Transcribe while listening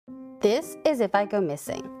This is If I Go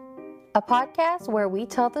Missing, a podcast where we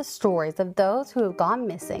tell the stories of those who have gone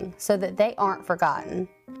missing so that they aren't forgotten.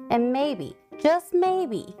 And maybe, just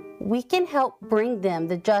maybe, we can help bring them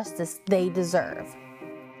the justice they deserve.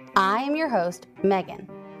 I am your host, Megan.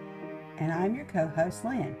 And I'm your co-host,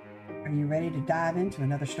 Lynn. Are you ready to dive into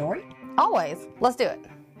another story? Always. Let's do it.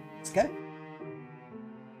 Let's go.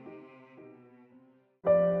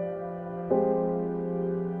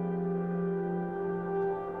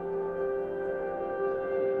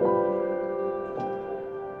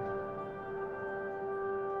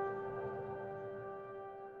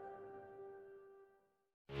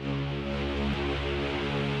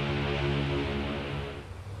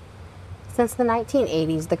 Since the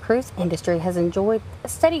 1980s, the cruise industry has enjoyed a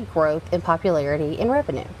steady growth in popularity and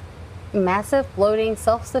revenue. Massive, floating,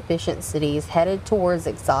 self-sufficient cities headed towards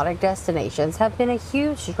exotic destinations have been a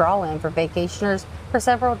huge draw-in for vacationers for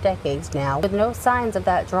several decades now, with no signs of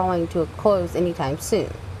that drawing to a close anytime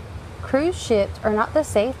soon. Cruise ships are not the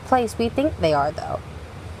safe place we think they are, though.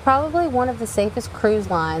 Probably one of the safest cruise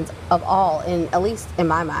lines of all, at least in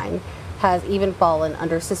my mind, has even fallen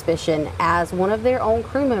under suspicion as one of their own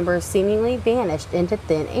crew members seemingly vanished into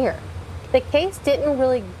thin air. The case didn't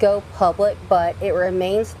really go public, but it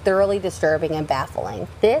remains thoroughly disturbing and baffling.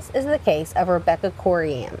 This is the case of Rebecca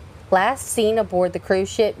Coriam, last seen aboard the cruise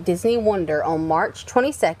ship Disney Wonder on March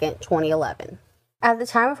 22, 2011. At the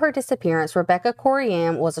time of her disappearance, Rebecca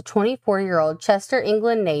Coriam was a 24-year-old Chester,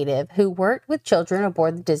 England native who worked with children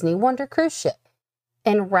aboard the Disney Wonder cruise ship.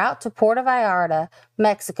 En route to Puerto Vallarta,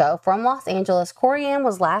 Mexico, from Los Angeles, Coriam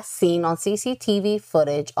was last seen on CCTV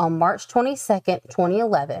footage on March 22,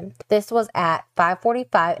 2011. This was at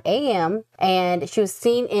 5:45 a.m., and she was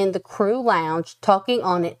seen in the crew lounge talking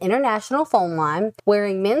on an international phone line,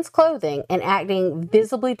 wearing men's clothing and acting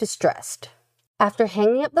visibly distressed. After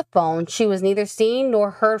hanging up the phone, she was neither seen nor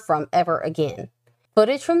heard from ever again.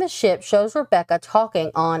 Footage from the ship shows Rebecca talking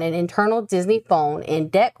on an internal Disney phone in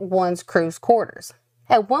Deck 1's crew's quarters.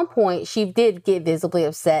 At one point, she did get visibly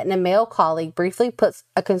upset, and a male colleague briefly puts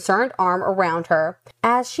a concerned arm around her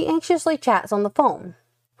as she anxiously chats on the phone.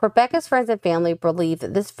 Rebecca's friends and family believe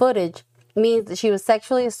that this footage means that she was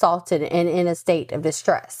sexually assaulted and in a state of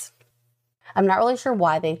distress. I'm not really sure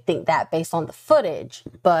why they think that based on the footage,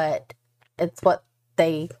 but it's what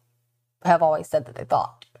they have always said that they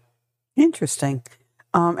thought. Interesting.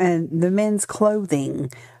 And the men's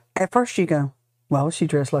clothing. At first you go, well, she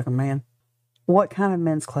dressed like a man. What kind of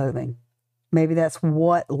men's clothing? Maybe that's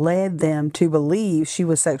what led them to believe she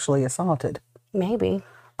was sexually assaulted. Maybe.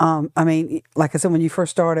 I mean, like I said, when you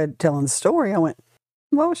first started telling the story, I went,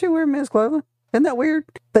 why would she wear men's clothing? Isn't that weird?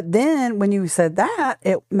 But then when you said that,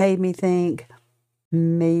 it made me think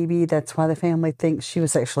maybe that's why the family thinks she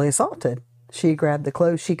was sexually assaulted. She grabbed the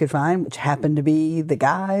clothes she could find, which happened to be the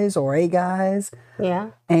guys or a guy's.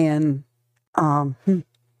 Yeah. And,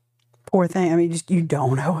 poor thing. I mean, just you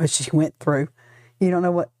don't know what she went through. You don't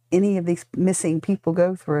know what any of these missing people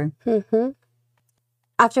go through. Mm-hmm.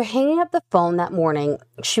 After hanging up the phone that morning,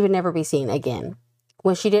 she would never be seen again.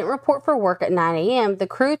 When she didn't report for work at 9 a.m., the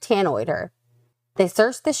crew tannoyed her. They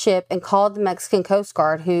searched the ship and called the Mexican Coast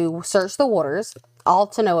Guard, who searched the waters, all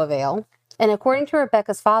to no avail. And according to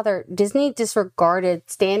Rebecca's father, Disney disregarded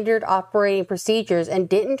standard operating procedures and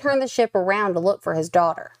didn't turn the ship around to look for his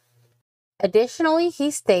daughter. Additionally, he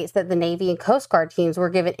states that the Navy and Coast Guard teams were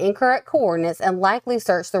given incorrect coordinates and likely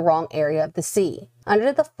searched the wrong area of the sea.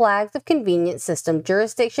 Under the flags of convenience system,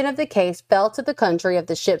 jurisdiction of the case fell to the country of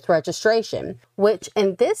the ship's registration, which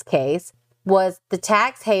in this case was the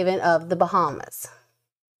tax haven of the Bahamas.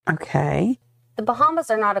 Okay. The Bahamas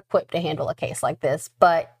are not equipped to handle a case like this,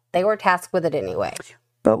 but they were tasked with it anyway.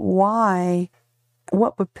 But why?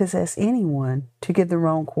 What would possess anyone to give the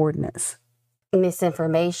wrong coordinates?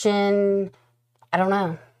 Misinformation. I don't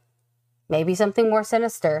know. Maybe something more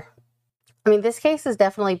sinister. I mean, this case is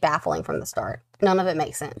definitely baffling from the start. None of it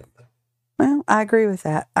makes sense. Well, I agree with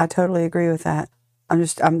that. I totally agree with that.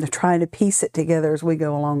 I'm trying to piece it together as we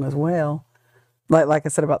go along as well. Like I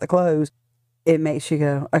said about the clothes, it makes you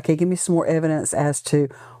go, okay, give me some more evidence as to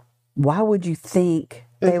why would you think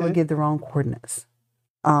they would give the wrong coordinates?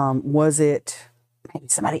 Was it maybe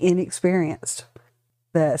somebody inexperienced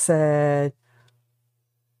that said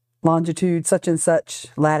longitude such and such,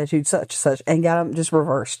 latitude such and such, and got them just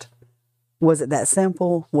reversed? Was it that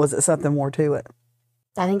simple? Was it something more to it?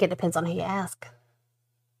 I think it depends on who you ask.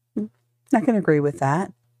 I can agree with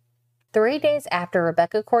that. 3 days after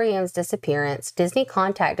Rebecca Coriam's disappearance, Disney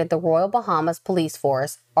contacted the Royal Bahamas Police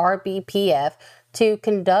Force, RBPF, to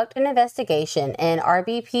conduct an investigation, and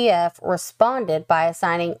RBPF responded by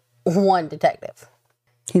assigning one detective.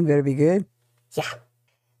 He better be good. Yeah.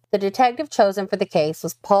 The detective chosen for the case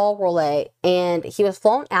was Paul Rollet, and he was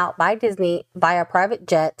flown out by Disney via private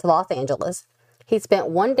jet to Los Angeles. He spent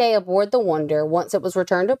 1 day aboard the Wonder once it was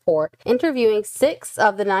returned to port, interviewing 6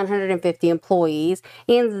 of the 950 employees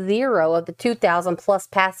and 0 of the 2,000 plus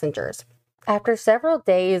passengers. After several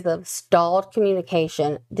days of stalled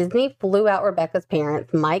communication, Disney flew out Rebecca's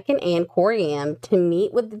parents, Mike and Ann Corriam, to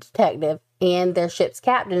meet with the detective and their ship's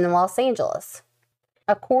captain in Los Angeles.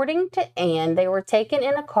 According to Ann, they were taken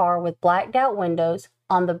in a car with blacked out windows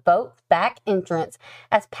on the boat's back entrance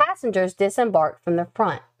as passengers disembarked from the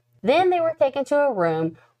front. Then they were taken to a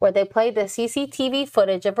room where they played the CCTV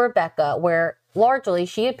footage of Rebecca, where largely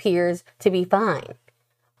she appears to be fine.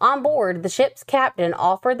 On board, the ship's captain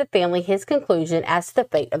offered the family his conclusion as to the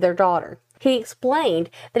fate of their daughter. He explained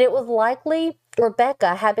that it was likely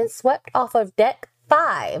Rebecca had been swept off of deck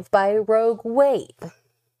 5 by a rogue wave.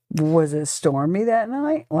 Was it stormy that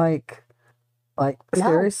night? Like No.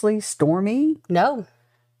 seriously stormy? No.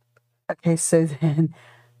 Okay, so then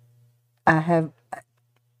I'm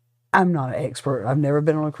not an expert. I've never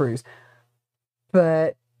been on a cruise.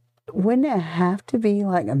 But wouldn't it have to be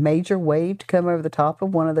like a major wave to come over the top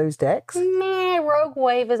of one of those decks? Rogue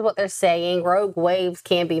wave is what they're saying. Rogue waves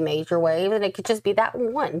can be major waves, and it could just be that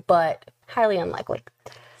one, but highly unlikely.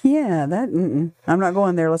 Yeah, I'm not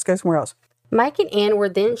going there. Let's go somewhere else. Mike and Ann were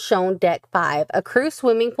then shown Deck 5, a crew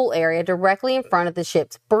swimming pool area directly in front of the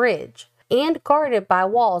ship's bridge, and guarded by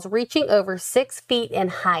walls reaching over 6 feet in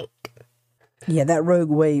height. Yeah, that rogue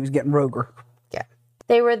wave's getting roguer. Yeah.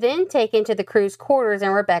 They were then taken to the crew's quarters in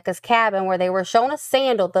Rebecca's cabin, where they were shown a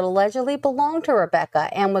sandal that allegedly belonged to Rebecca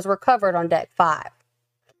and was recovered on Deck 5.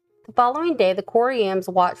 The following day, the Corriams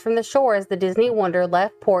watched from the shore as the Disney Wonder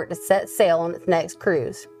left port to set sail on its next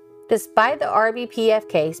cruise. Despite the RBPF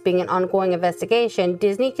case being an ongoing investigation,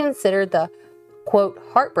 Disney considered the, quote,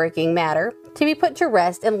 heartbreaking matter to be put to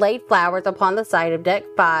rest and laid flowers upon the site of Deck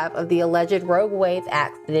 5 of the alleged rogue wave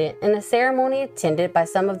accident in a ceremony attended by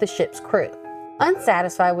some of the ship's crew.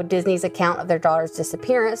 Unsatisfied with Disney's account of their daughter's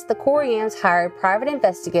disappearance, the Corriams hired private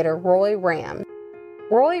investigator Roy Ram.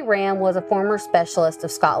 Roy Ram was a former specialist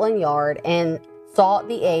of Scotland Yard and sought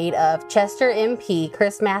the aid of Chester MP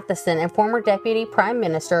Chris Matheson and former Deputy Prime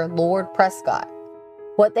Minister Lord Prescott.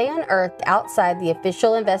 What they unearthed outside the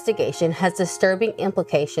official investigation has disturbing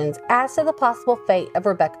implications as to the possible fate of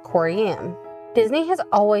Rebecca Corriam. Disney has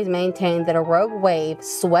always maintained that a rogue wave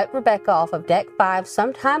swept Rebecca off of Deck 5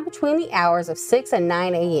 sometime between the hours of 6 and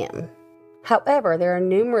 9 a.m. However, there are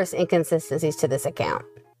numerous inconsistencies to this account,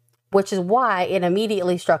 which is why it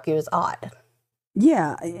immediately struck you as odd.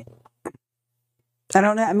 Yeah. I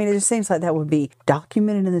don't know. I mean, it just seems like that would be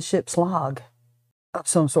documented in the ship's log of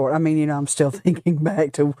some sort. I mean, I'm still thinking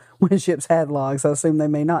back to when ships had logs. I assume they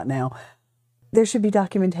may not now. There should be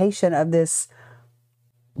documentation of this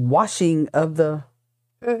washing of the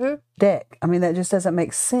deck. I mean, that just doesn't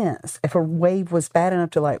make sense. If a wave was bad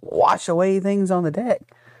enough to like wash away things on the deck,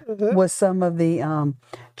 was some of the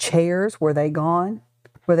chairs, were they gone?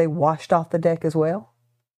 Were they washed off the deck as well?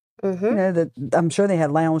 I'm sure they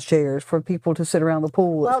had lounge chairs for people to sit around the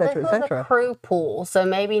pool, etc., this was a crew pool, so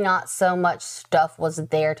maybe not so much stuff was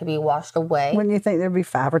there to be washed away. Wouldn't you think there'd be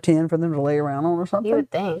 5 or 10 for them to lay around on or something? You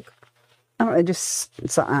would think. I don't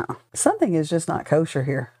know, something is just not kosher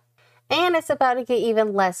here. And it's about to get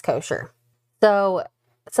even less kosher. So,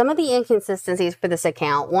 some of the inconsistencies for this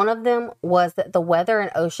account, one of them was that the weather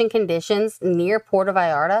and ocean conditions near Puerto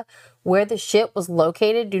Vallarta, where the ship was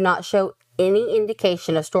located, do not show any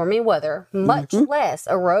indication of stormy weather, much less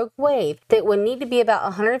a rogue wave that would need to be about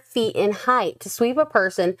 100 feet in height to sweep a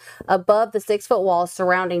person above the 6-foot walls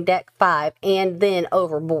surrounding Deck 5 and then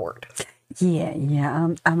overboard.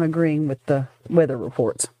 Yeah, I'm agreeing with the weather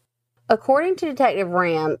reports. According to Detective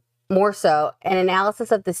Ram, more so, an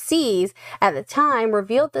analysis of the seas at the time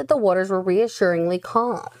revealed that the waters were reassuringly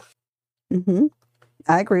calm.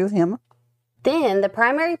 I agree with him. Then, the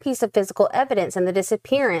primary piece of physical evidence in the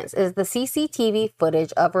disappearance is the CCTV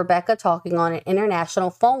footage of Rebecca talking on an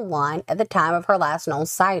international phone line at the time of her last known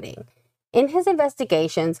sighting. In his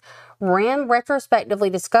investigations, Ram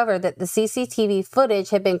retrospectively discovered that the CCTV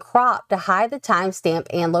footage had been cropped to hide the timestamp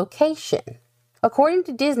and location. According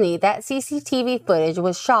to Disney, that CCTV footage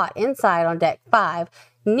was shot inside on Deck 5,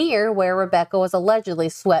 near where Rebecca was allegedly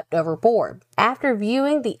swept overboard. After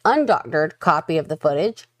viewing the undoctored copy of the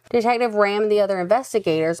footage, Detective Ram and the other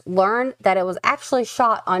investigators learned that it was actually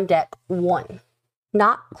shot on Deck 1,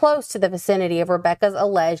 not close to the vicinity of Rebecca's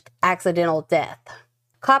alleged accidental death.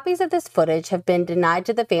 Copies of this footage have been denied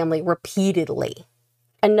to the family repeatedly.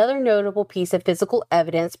 Another notable piece of physical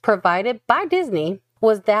evidence provided by Disney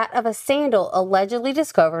was that of a sandal allegedly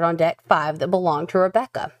discovered on Deck 5 that belonged to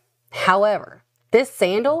Rebecca. However, this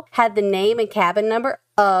sandal had the name and cabin number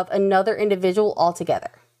of another individual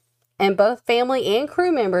altogether. And both family and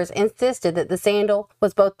crew members insisted that the sandal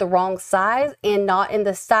was both the wrong size and not in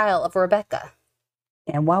the style of Rebecca.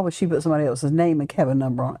 And why would she put somebody else's name and cabin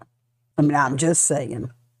number on it? I mean, I'm just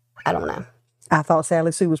saying. I don't know. I thought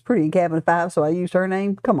Sally Sue was pretty in cabin 5, so I used her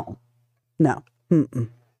name. Come on. No.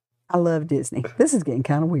 I love Disney. This is getting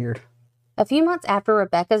kind of weird. A few months after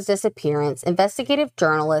Rebecca's disappearance, investigative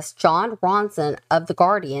journalist John Ronson of The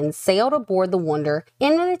Guardian sailed aboard the Wonder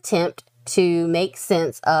in an attempt to make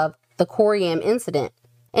sense of the Coriam incident.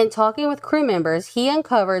 In talking with crew members, he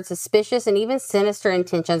uncovered suspicious and even sinister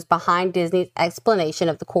intentions behind Disney's explanation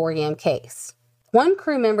of the Coriam case. One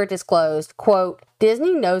crew member disclosed, quote,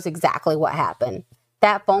 "Disney knows exactly what happened.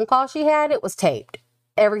 That phone call she had, it was taped.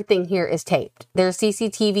 Everything here is taped. There's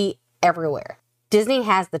CCTV everywhere. Disney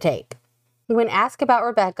has the tape." When asked about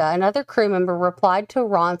Rebecca, another crew member replied to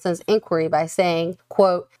Ronson's inquiry by saying,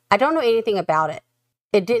 quote, "I don't know anything about it.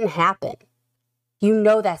 It didn't happen. You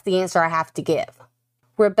know that's the answer I have to give."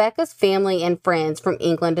 Rebecca's family and friends from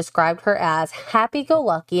England described her as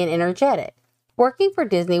happy-go-lucky and energetic. Working for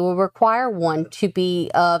Disney will require one to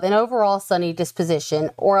be of an overall sunny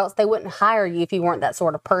disposition, or else they wouldn't hire you if you weren't that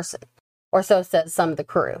sort of person, or so said some of the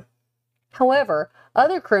crew. However,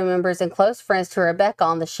 other crew members and close friends to Rebecca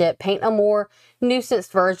on the ship paint a more nuanced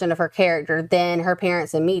version of her character than her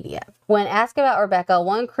parents and media. When asked about Rebecca,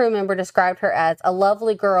 one crew member described her as a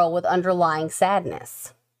lovely girl with underlying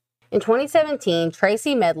sadness. In 2017,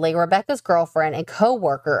 Tracy Medley, Rebecca's girlfriend and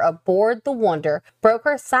co-worker aboard the Wonder, broke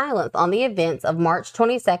her silence on the events of March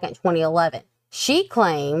 22nd, 2011. She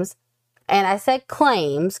claims, and I said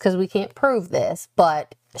claims because we can't prove this,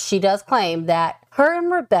 but she does claim that her and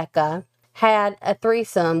Rebecca had a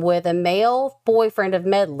threesome with a male boyfriend of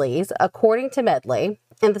Medley's, according to Medley,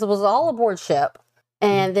 and this was all aboard ship.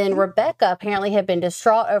 And then Rebecca apparently had been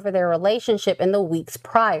distraught over their relationship in the weeks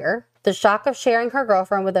prior. The shock of sharing her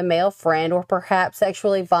girlfriend with a male friend, or perhaps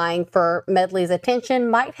sexually vying for Medley's attention,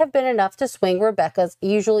 might have been enough to swing Rebecca's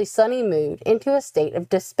usually sunny mood into a state of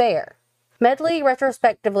despair. Medley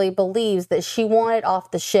retrospectively believes that she wanted off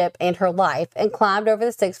the ship and her life and climbed over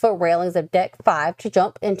the 6-foot railings of Deck 5 to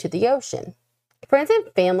jump into the ocean. Friends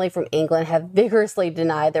and family from England have vigorously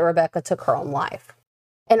denied that Rebecca took her own life.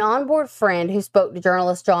 An onboard friend who spoke to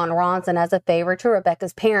journalist John Ronson as a favor to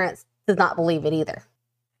Rebecca's parents does not believe it either.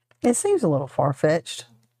 It seems a little far-fetched.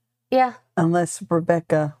 Yeah. Unless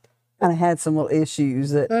Rebecca kind of had some little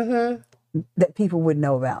issues that that people would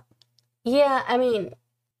know about. Yeah, I mean,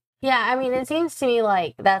 it seems to me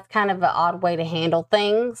like that's kind of an odd way to handle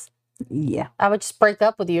things. Yeah. I would just break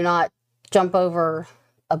up with you, not jump over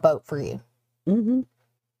a boat for you. I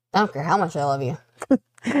don't care how much I love you.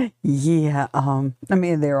 Yeah. I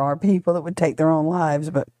mean, there are people that would take their own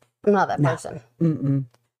lives, but I'm not that person.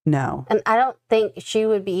 No. And I don't think she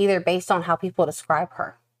would be either based on how people describe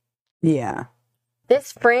her. Yeah.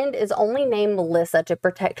 This friend is only named Melissa to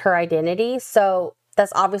protect her identity, so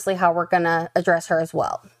that's obviously how we're going to address her as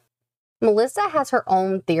well. Melissa has her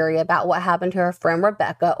own theory about what happened to her friend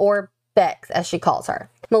Rebecca, or Bex as she calls her.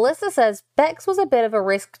 Melissa says Bex was a bit of a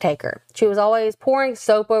risk taker. She was always pouring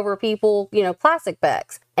soap over people, classic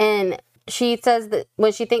Bex. And she says that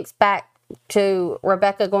when she thinks back to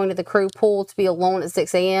Rebecca going to the crew pool to be alone at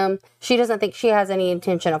 6 a.m., she doesn't think she has any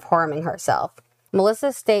intention of harming herself.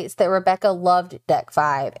 Melissa states that Rebecca loved Deck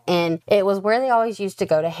 5, and it was where they always used to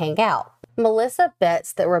go to hang out. Melissa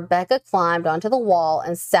bets that Rebecca climbed onto the wall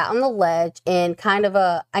and sat on the ledge in kind of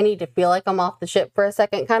a I need to feel like I'm off the ship for a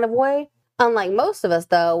second kind of way. Unlike most of us,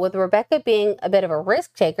 though, with Rebecca being a bit of a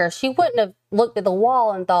risk taker, she wouldn't have looked at the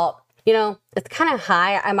wall and thought, it's kind of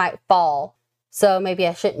high, I might fall, so maybe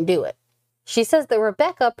I shouldn't do it. She says that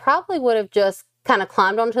Rebecca probably would have just kind of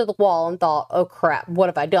climbed onto the wall and thought, oh crap, what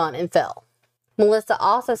have I done, and fell. Melissa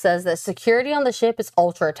also says that security on the ship is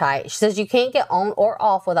ultra tight. She says you can't get on or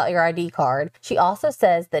off without your ID card. She also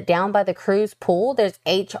says that down by the crew's pool, there's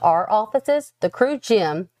HR offices, the crew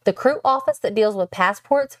gym, the crew office that deals with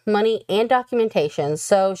passports, money, and documentation.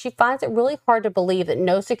 So she finds it really hard to believe that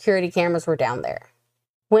no security cameras were down there.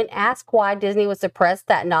 When asked why Disney would suppress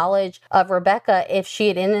that knowledge of Rebecca if she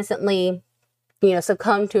had innocently,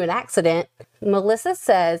 succumbed to an accident, Melissa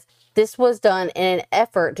says this was done in an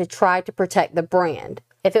effort to try to protect the brand.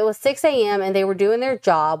 If it was 6 a.m. and they were doing their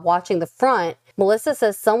job watching the front, Melissa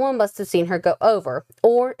says someone must have seen her go over.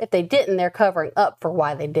 Or if they didn't, they're covering up for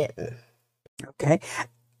why they didn't. Okay.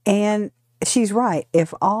 And she's right.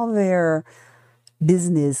 If all their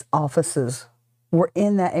business offices were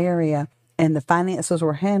in that area and the finances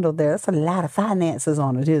were handled there, that's a lot of finances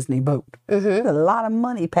on a Disney boat. There's a lot of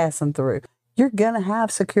money passing through. you're going to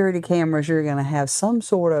have security cameras. You're going to have some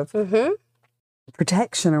sort of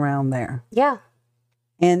protection around there. Yeah.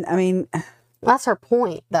 And I mean, that's her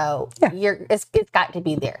point, though. Yeah. It's got to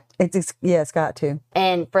be there. It's got to.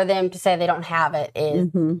 And for them to say they don't have it is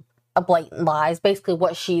a blatant lie. It's basically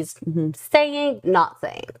what she's saying, not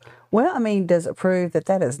saying. Well, I mean, does it prove that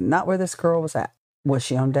that is not where this girl was at? Was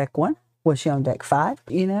she on deck 1? Was she on deck 5?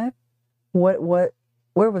 You know, where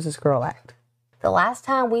was this girl at? The last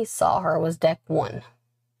time we saw her was deck 1.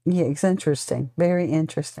 Yeah, it's interesting. Very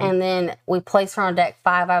interesting. And then we placed her on deck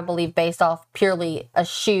 5, I believe, based off purely a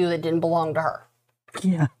shoe that didn't belong to her.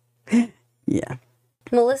 Yeah. Yeah.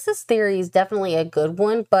 Melissa's theory is definitely a good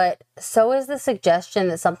one, but so is the suggestion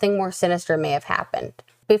that something more sinister may have happened.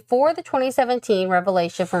 Before the 2017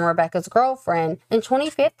 revelation from Rebecca's girlfriend, in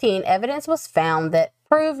 2015, evidence was found that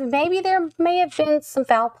proved maybe there may have been some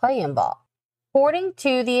foul play involved. According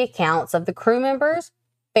to the accounts of the crew members,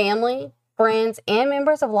 family, friends, and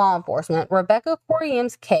members of law enforcement, Rebecca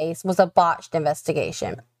Corriem's case was a botched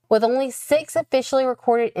investigation. With only 6 officially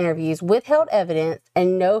recorded interviews, withheld evidence,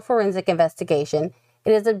 and no forensic investigation,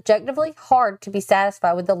 it is objectively hard to be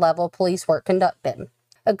satisfied with the level of police work conducted.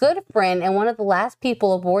 A good friend and one of the last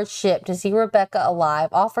people aboard ship to see Rebecca alive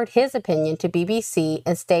offered his opinion to BBC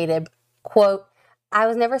and stated, quote, "I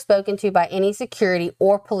was never spoken to by any security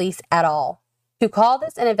or police at all. To call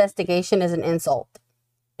this an investigation is an insult."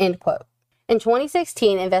 End quote. In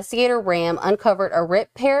 2016, investigator Ram uncovered a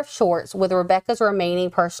ripped pair of shorts with Rebecca's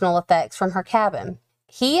remaining personal effects from her cabin.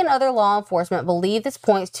 He and other law enforcement believe this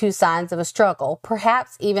points to signs of a struggle,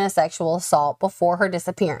 perhaps even a sexual assault, before her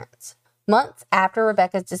disappearance. Months after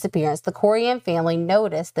Rebecca's disappearance, the Corriem family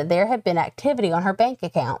noticed that there had been activity on her bank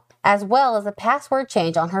account, as well as a password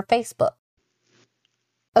change on her Facebook.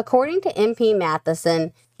 According to MP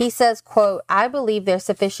Matheson, he says, quote, "I believe there's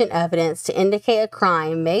sufficient evidence to indicate a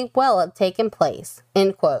crime may well have taken place,"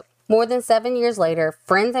 end quote. More than 7 years later,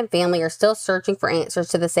 friends and family are still searching for answers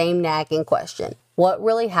to the same nagging question. What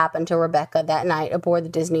really happened to Rebecca that night aboard the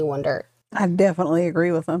Disney Wonder? I definitely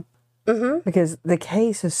agree with them. Because the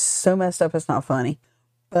case is so messed up, it's not funny.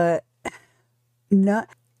 But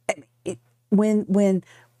when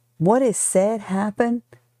what is said happened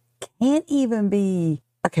can't even be,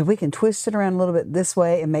 okay, we can twist it around a little bit this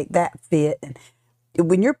way and make that fit. And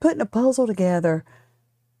when you're putting a puzzle together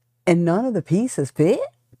and none of the pieces fit,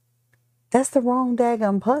 that's the wrong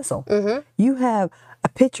daggum puzzle. You have a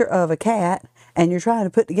picture of a cat and you're trying to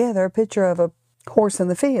put together a picture of a horse in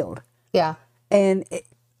the field. Yeah. And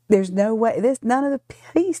there's no way, none of the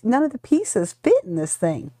pieces fit in this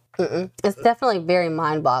thing. It's definitely very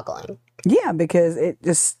mind-boggling. Yeah, because it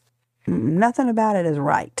just, nothing about it is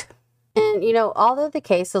right. And, you know, although the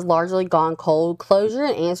case has largely gone cold, closure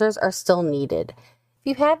and answers are still needed. If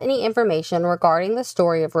you have any information regarding the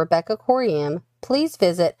story of Rebecca Corriem, please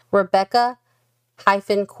visit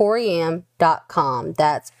Rebecca-Corriem.com.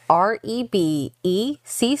 That's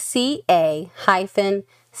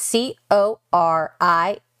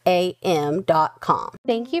REBECCA-CORIAM.com.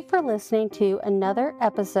 Thank you for listening to another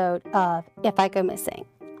episode of If I Go Missing.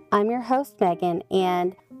 I'm your host, Megan,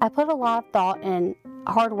 and I put a lot of thought and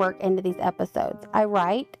hard work into these episodes. I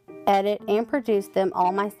write, edit, and produce them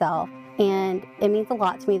all myself, and it means a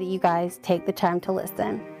lot to me that you guys take the time to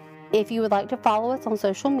listen. If you would like to follow us on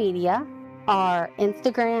social media, our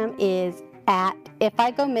Instagram is at If I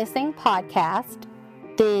Go Missing Podcast.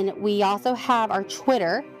 Then we also have our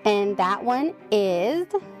Twitter, and that one is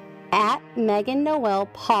at Megan Noel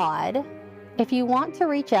Pod. If you want to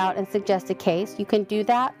reach out and suggest a case, you can do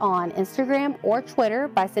that on Instagram or Twitter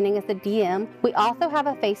by sending us a DM. We also have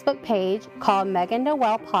a Facebook page called Megan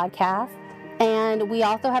Noel Podcast, and we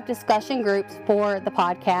also have discussion groups for the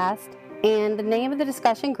podcast. And the name of the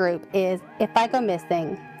discussion group is If I Go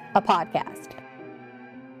Missing, a Podcast.